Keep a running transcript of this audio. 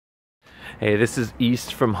Hey, this is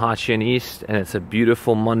East from Hochi&East, and it's a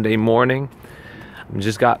beautiful Monday morning. I've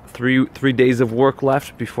just got three days of work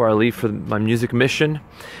left before I leave for my music mission.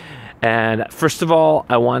 And first of all,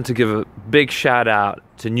 I want to give a big shout out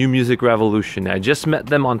to New Music Revolution. I just met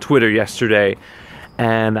them on Twitter yesterday,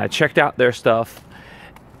 and I checked out their stuff,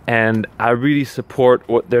 and I really support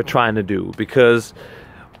what they're trying to do, because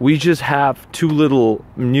we just have too little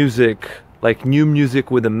music, like new music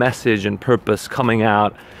with a message and purpose coming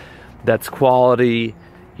out that's quality,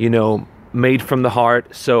 you know, made from the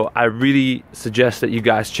heart. So I really suggest that you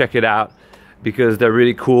guys check it out, because they're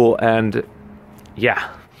really cool. And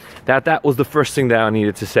yeah, that was the first thing that I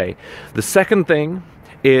needed to say. The second thing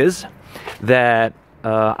is that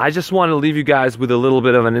I just want to leave you guys with a little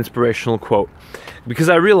bit of an inspirational quote, because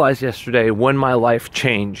I realized yesterday when my life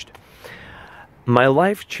changed. My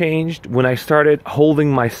life changed when I started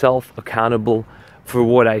holding myself accountable for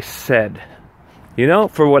what I said. You know,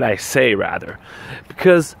 for what I say rather.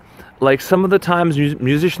 Because like some of the times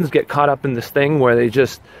musicians get caught up in this thing where they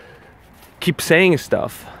just keep saying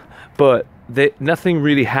stuff, but nothing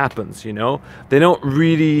really happens, you know? They don't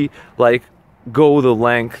really like go the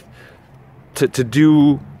length to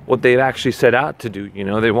do what they've actually set out to do, you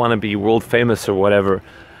know? They want to be world famous or whatever,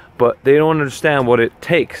 but they don't understand what it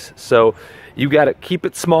takes. So you got to keep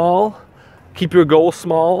it small, keep your goal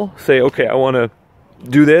small, say, okay, I want to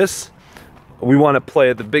do this. We want to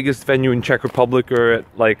play at the biggest venue in Czech Republic, or at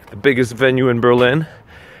like the biggest venue in Berlin,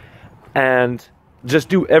 and just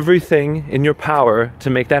do everything in your power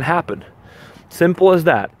to make that happen. Simple as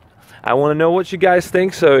that. I want to know what you guys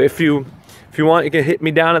think, so if you want, you can hit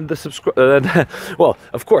me down at the subscribe. Well,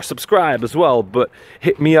 of course, subscribe as well, but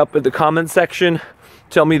hit me up in the comment section.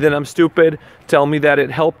 Tell me that I'm stupid. Tell me that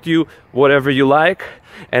it helped you, whatever you like,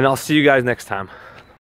 and I'll see you guys next time.